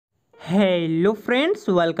Hello friends,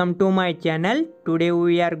 welcome to my channel. Today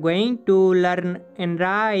we are going to learn and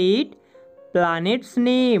write planets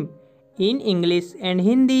name in English and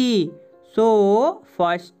Hindi. So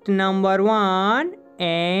first number one,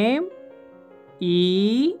 M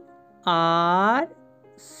E R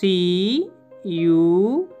C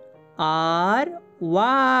U R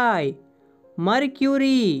Y,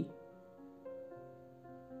 Mercury.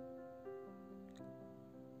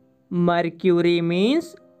 Mercury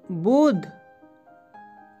means Buddh.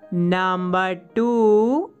 Number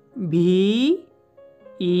two, V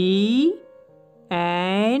E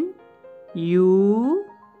N U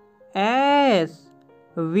S,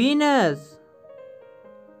 Venus.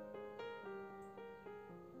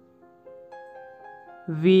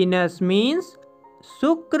 Venus means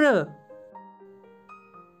Shukra.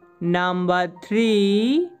 Number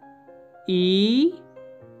three, E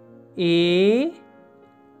A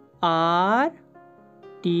R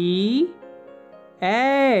T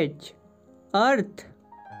H, Earth.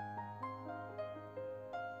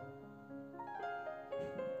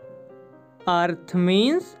 Earth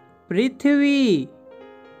means Prithvi.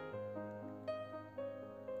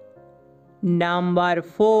 Number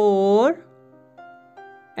four,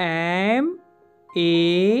 M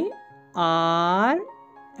A R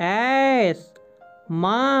S,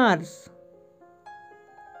 Mars.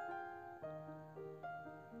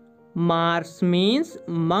 Mars means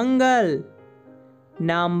Mangal.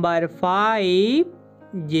 Number five,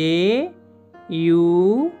 J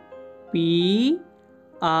U P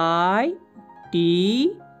I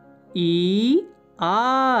T E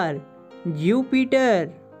R, Jupiter.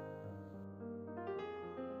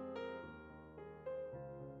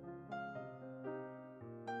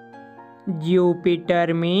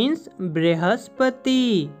 Jupiter means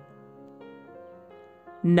Brihaspati.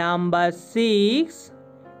 Number six,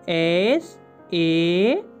 S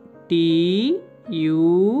A T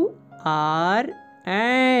U R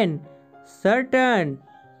N, Saturn.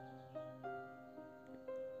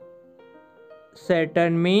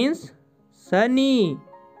 Saturn means sunny.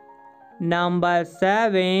 Number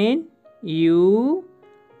seven, U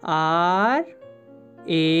R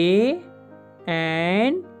A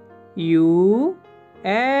N U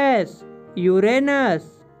S,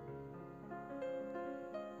 Uranus.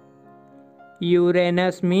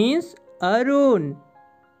 Uranus means Arun.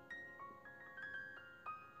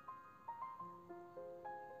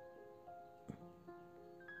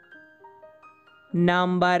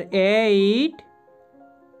 Number eight,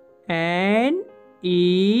 N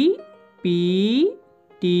E P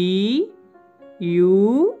T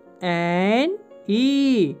U N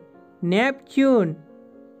E, Neptune.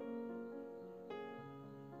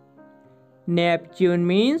 Neptune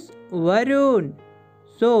means Varun.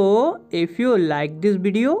 So if you like this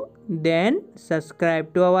video, then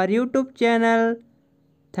subscribe to our YouTube channel.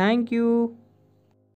 Thank you.